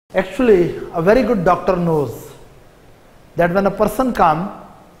Actually, a very good doctor knows that when a person comes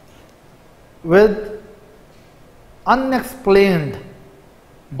with unexplained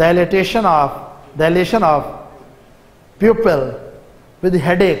dilation of pupil with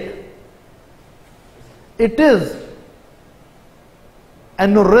headache, it is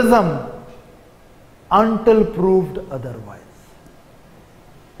aneurysm until proved otherwise.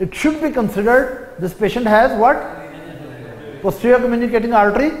 It should be considered this patient has what? Posterior communicating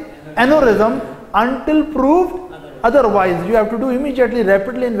artery aneurysm until proved otherwise. You have to do immediately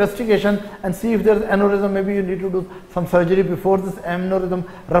rapidly investigation and see if there is aneurysm. Maybe you need to do some surgery before this aneurysm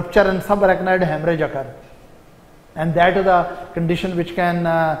rupture and subarachnoid hemorrhage occur. And that is a condition which can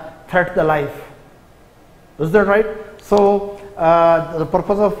threaten the life. Is that right? So the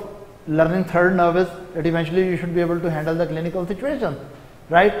purpose of learning third nerve is that eventually you should be able to handle the clinical situation.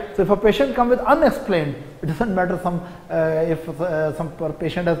 Right? So if a patient comes with unexplained, it doesn't matter if some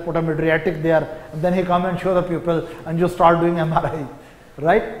patient has put a mydriatic there, and then he comes and show the pupil and you start doing MRI.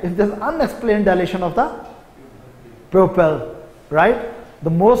 Right? If there is unexplained dilation of the pupil, right? The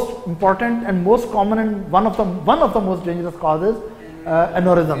most important and most common and one of the most dangerous causes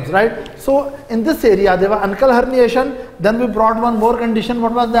aneurysms, right? So in this area there was ankle herniation. Then we brought one more condition.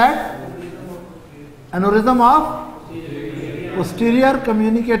 What was that? Aneurysm of posterior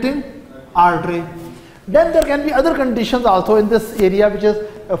communicating artery. Then there can be other conditions also in this area which is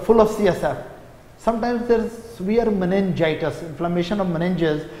full of CSF. Sometimes there is severe meningitis, inflammation of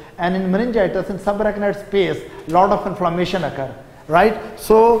meninges, and in meningitis in subarachnoid space lot of inflammation occur. Right?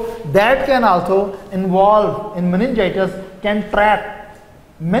 So that can also involve in meningitis, can trap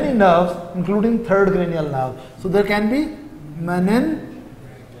many nerves including third cranial nerve. So there can be meningitis,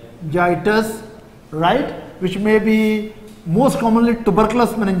 right, which may be most commonly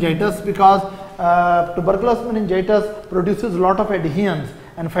tuberculous meningitis, because tuberculous meningitis produces a lot of adhesions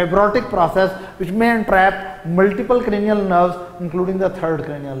and fibrotic process which may entrap multiple cranial nerves including the third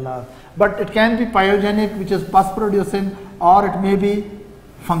cranial nerve. But it can be pyogenic, which is pus producing, or it may be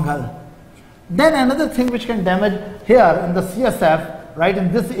fungal. Then another thing which can damage here in the CSF, right,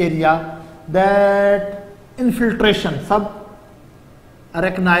 in this area, that infiltration,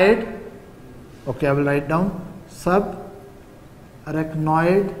 subarachnoid, okay, I will write down,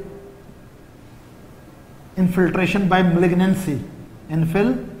 subarachnoid infiltration by malignancy,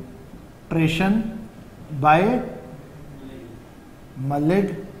 infiltration by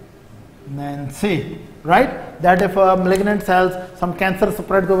malignancy, right? That if malignant cells, some cancer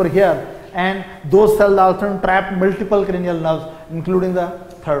spreads over here, and those cells also trap multiple cranial nerves including the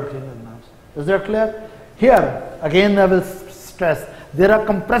third cranial nerves. Is that clear? Here again I will stress, there are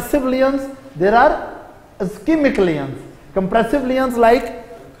compressive lesions, there are ischemic lesions. Compressive lesions like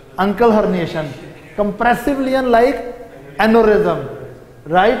ankle herniation, compressive lesion like aneurysm,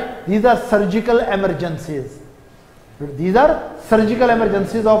 right? These are surgical emergencies. These are surgical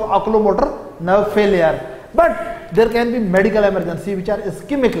emergencies of oculomotor nerve failure. But there can be medical emergency which are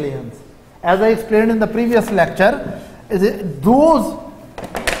ischemic lesions. As I explained in the previous lecture, those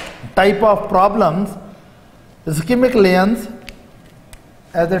type of problems, ischemic lesions,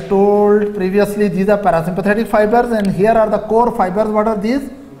 as I told previously, these are parasympathetic fibers, and here are the core fibers. What are these?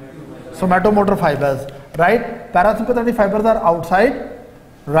 Somatomotor fibers, right? Parasympathetic fibers are outside,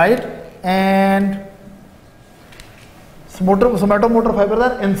 right? And somatomotor fibers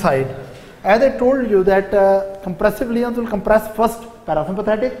are inside. As I told you that compressive lesions will compress first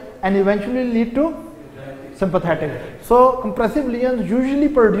parasympathetic and eventually lead to sympathetic. So compressive lesions usually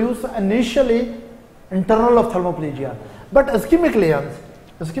produce initially internal ophthalmoplegia. But ischemic lesions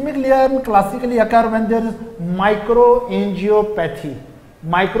classically occur when there is microangiopathy,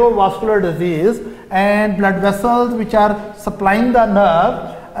 microvascular disease, and blood vessels which are supplying the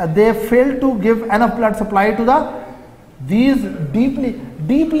nerve, they fail to give enough blood supply to these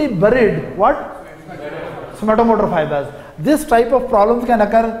deeply buried somatomotor fibers. This type of problems can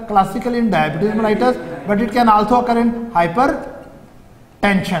occur classically in diabetes mellitus, but it can also occur in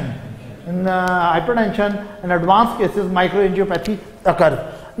hypertension. In hypertension, in advanced cases, microangiopathy occurs.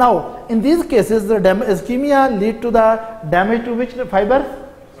 Now, in these cases, the ischemia lead to the damage to which fiber?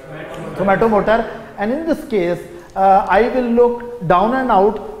 Somatomotor. And in this case, I will look down and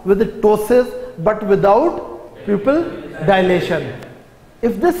out with the ptosis, but without pupil dilation.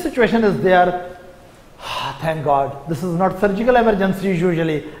 If this situation is there, thank God, this is not surgical emergency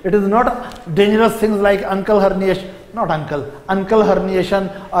usually. It is not dangerous things like ankle herniation, ankle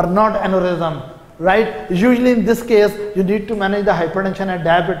herniation or not aneurysm, right? Usually in this case, you need to manage the hypertension and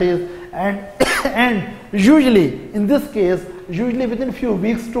diabetes, and usually in this case, usually within few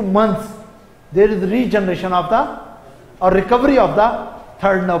weeks to months, there is regeneration of the or recovery of the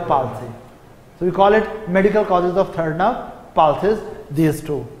third nerve palsy. So we call it medical causes of third nerve palsies, these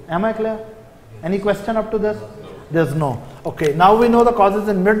two. Am I clear? Any question up to this? There's no. Okay, now we know the causes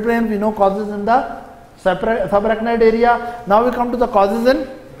in midbrain, we know causes in the subarachnoid area. Now we come to the causes in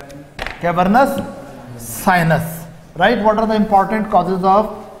cavernous sinus. Right? What are the important causes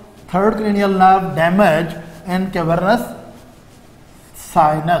of third cranial nerve damage in cavernous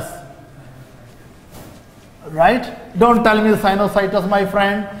sinus? Right? Don't tell me sinusitis, my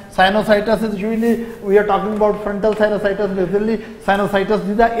friend. Sinusitis is usually, we are talking about frontal sinusitis, basically sinusitis,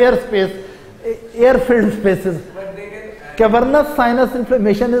 these are air-filled spaces. Cavernous sinus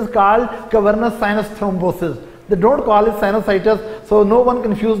inflammation is called cavernous sinus thrombosis. They don't call it sinusitis, so no one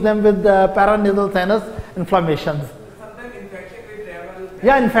confuse them with paranasal sinus inflammations. Sometimes infection will travel.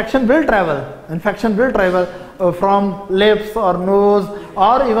 Yeah, infection will travel. Infection will travel from lips or nose,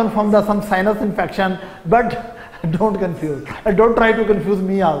 or even from some sinus infection, but don't confuse. And don't try to confuse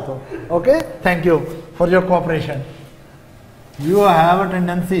me also. Okay? Thank you for your cooperation. You have a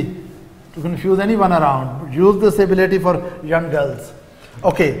tendency to confuse anyone around. Use this ability for young girls.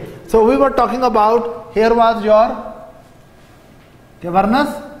 Okay, so we were talking about, here was your cavernous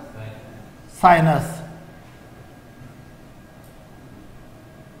sinus.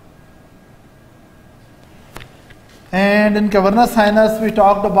 And in cavernous sinus we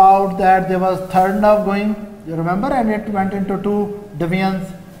talked about that there was third nerve going, you remember, and it went into two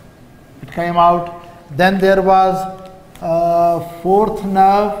divisions, it came out. Then there was fourth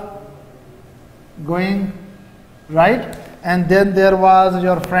nerve going, right? And then there was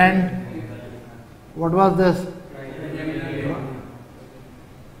your friend, what was this?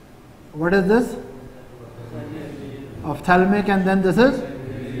 What is this? Ophthalmic, and then this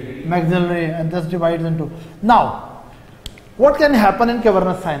is maxillary, and this divides into. Now, what can happen in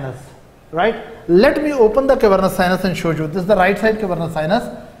cavernous sinus, right? Let me open the cavernous sinus and show you. This is the right side cavernous sinus.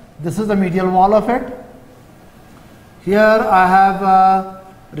 This is the medial wall of it. Here I have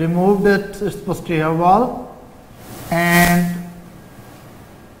removed its posterior wall, and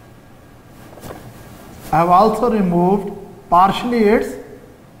I have also removed partially its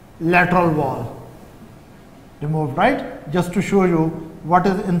lateral wall. Removed, right? Just to show you what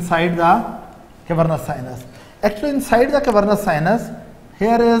is inside the cavernous sinus. Actually, inside the cavernous sinus,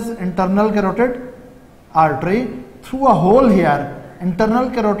 here is internal carotid artery. Through a hole here, internal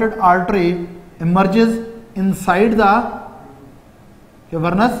carotid artery emerges inside the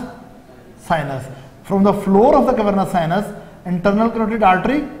cavernous sinus. From the floor of the cavernous sinus, internal carotid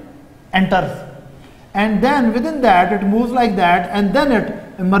artery enters, and then within that it moves like that, and then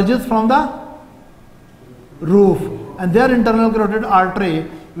it emerges from the roof, and their internal carotid artery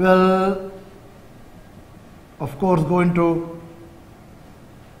will of course go into.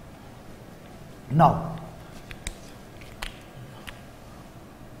 Now,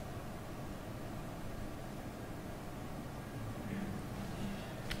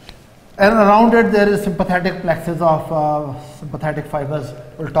 and around it there is sympathetic plexus of sympathetic fibers.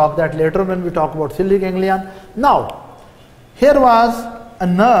 We'll talk that later when we talk about ciliary ganglion. Now, here was a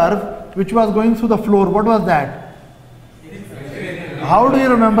nerve which was going through the floor. What was that? How do you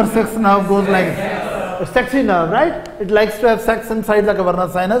remember sixth nerve goes like a sexy nerve, right? It likes to have sex inside the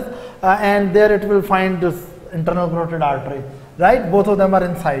cavernous sinus, and there it will find this internal carotid artery, right? Both of them are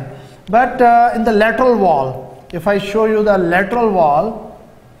inside. But in the lateral wall, if I show you the lateral wall,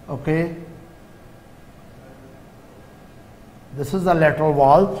 okay, this is the lateral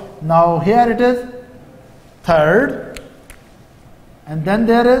wall. Now here it is third, and then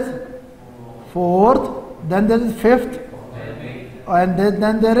there is fourth, then there is fifth, and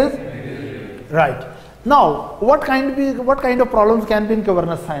then there is right. Now, what kind of problems can be in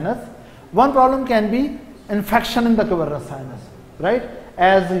cavernous sinus? One problem can be infection in the cavernous sinus, right?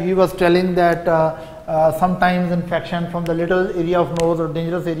 As he was telling that sometimes infection from the little area of nose or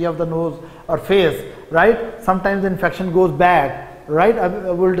dangerous area of the nose or face, right? Sometimes the infection goes back, right? I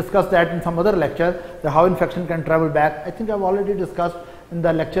will discuss that in some other lecture, how infection can travel back. I think I've already discussed in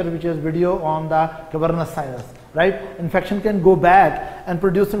the lecture which is video on the cavernous sinus, right? Infection can go back and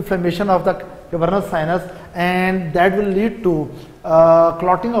produce inflammation of the cavernous sinus, and that will lead to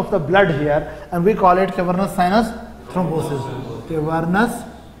clotting of the blood here, and we call it cavernous sinus thrombosis. Cavernous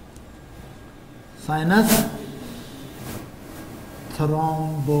sinus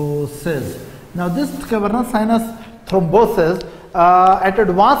thrombosis. Now this cavernous sinus thrombosis at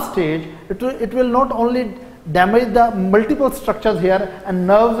advanced stage, it will not only damage the multiple structures here and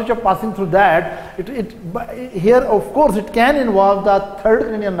nerves which are passing through that. Here of course it can involve the third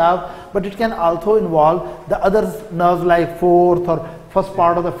cranial nerve, but it can also involve the other nerves like fourth or first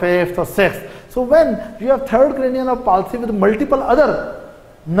part of the fifth or sixth. So when you have third cranial nerve palsy with multiple other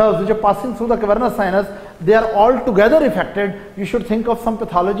nerves which are passing through the cavernous sinus, they are all together affected, you should think of some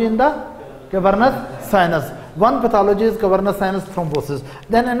pathology in the cavernous sinus. One pathology is cavernous sinus thrombosis.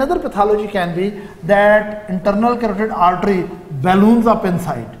 Then another pathology can be that internal carotid artery balloons up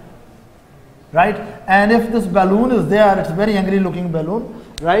inside, right? And if this balloon is there, it's a very angry looking balloon,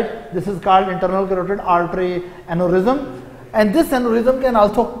 right? This is called internal carotid artery aneurysm. And this aneurysm can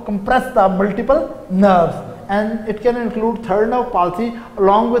also compress the multiple nerves, and it can include third nerve palsy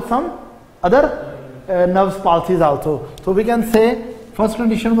along with some other nerves palsies also. So we can say first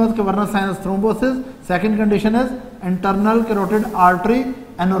condition was cavernous sinus thrombosis, second condition is internal carotid artery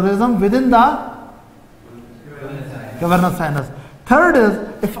aneurysm within the cavernous sinus. Third is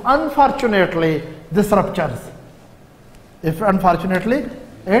if unfortunately this ruptures, if unfortunately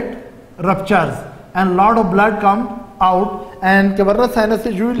it ruptures and lot of blood comes out, and cavernous sinus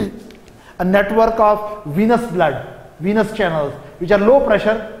is usually a network of venous blood, venous channels which are low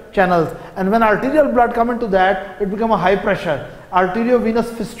pressure channels, and when arterial blood come into that, it becomes a high pressure arteriovenous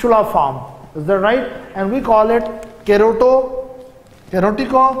fistula form. Is that right? And we call it carotico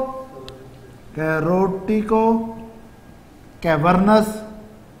cavernous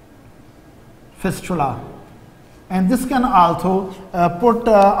fistula. And this can also put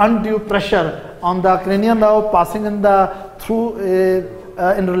undue pressure on the cranial nerve passing in the through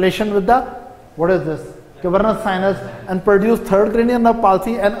in relation with the cavernous sinus, and produce third cranial nerve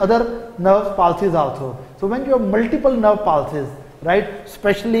palsy and other nerve palsies also. So when you have multiple nerve palsies, right,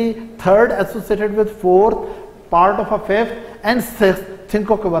 especially third associated with fourth, part of a fifth and sixth, think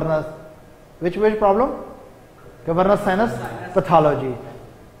of cavernous. Which problem? Cavernous sinus pathology.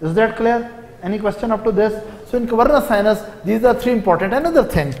 Is that clear? Any question up to this? So in cavernous sinus, these are three important. Another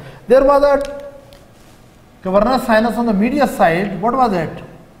thing, there was a cavernous sinus on the medial side. What was it?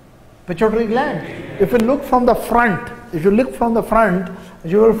 Pituitary gland. If you look from the front,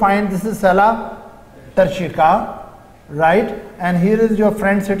 you will find this is sella turcica, right? And here is your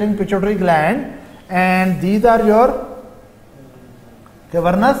front sitting pituitary gland, and these are your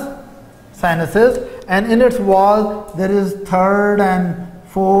cavernous sinuses, and in its wall there is third and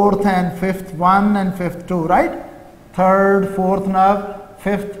fourth and fifth one and fifth two, right? Third, fourth nerve,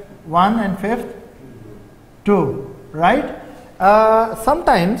 fifth one and fifth two, right?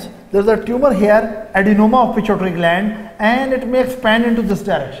 Sometimes there is a tumor here, adenoma of pituitary gland, and it may expand into this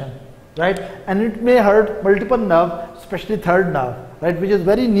direction, right? And it may hurt multiple nerve, especially third nerve, right, which is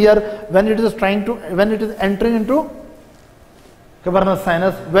very near when it is entering into cavernous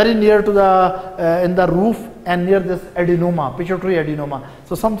sinus, very near to the in the roof and near this adenoma, pituitary adenoma.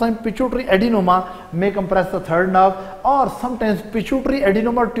 So sometimes pituitary adenoma may compress the third nerve, or sometimes pituitary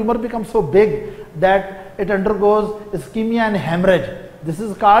adenoma tumor becomes so big that it undergoes ischemia and hemorrhage. This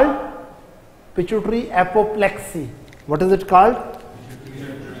is called pituitary apoplexy. What is it called?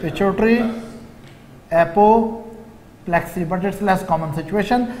 Pituitary apoplexy, but it's less common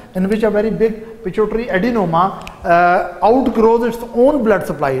situation in which a very big pituitary adenoma outgrows its own blood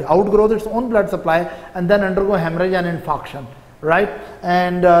supply, and then undergo hemorrhage and infarction, right?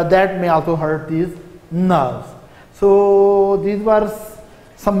 And that may also hurt these nerves. So these were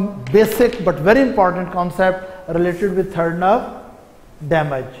some basic but very important concept related with third nerve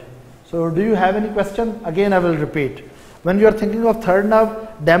damage. So do you have any question? Again I will repeat. When you are thinking of third nerve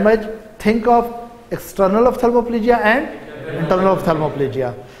damage, think of external ophthalmoplegia and internal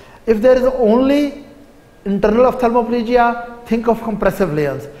ophthalmoplegia. If there is only internal ophthalmoplegia, think of compressive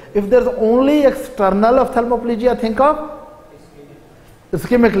lesions. If there is only external ophthalmoplegia, think of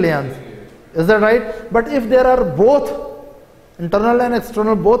ischemic lesions. Is that right? But if there are both internal and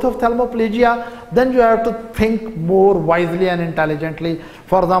external, both ophthalmoplegia, then you have to think more wisely and intelligently.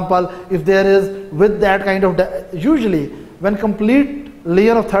 For example, if there is with that kind of, usually when complete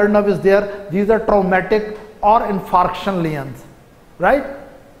lesion of third nerve is there, these are traumatic or infarction lesions, right?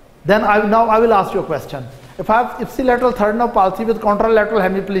 Then now I will ask you a question. If I have ipsilateral third nerve palsy with contralateral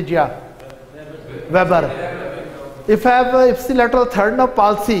hemiplegia, Weber. If I have ipsilateral third nerve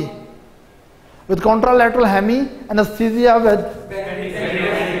palsy with contralateral hemi, anesthesia with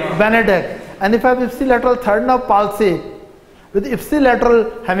Benedict. And if I have ipsilateral third nerve palsy with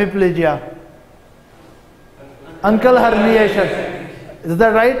ipsilateral hemiplegia, uncal herniation. Is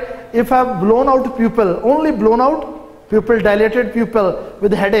that right? If I have blown out pupil, only blown out pupil, dilated pupil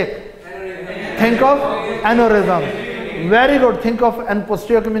with headache, think of aneurysm. Very good. Think of an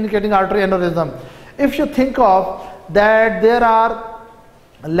posterior communicating artery aneurysm. If you think of that there are,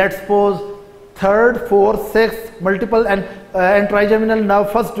 let's suppose, third, fourth, sixth, multiple and trigeminal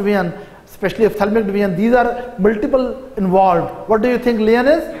nerve, first division, especially ophthalmic division, these are multiple involved. What do you think lesion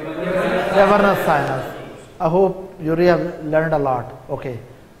is? Cavernous sinus. I hope you have learned a lot. Okay.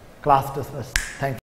 Class dismissed. Thank you.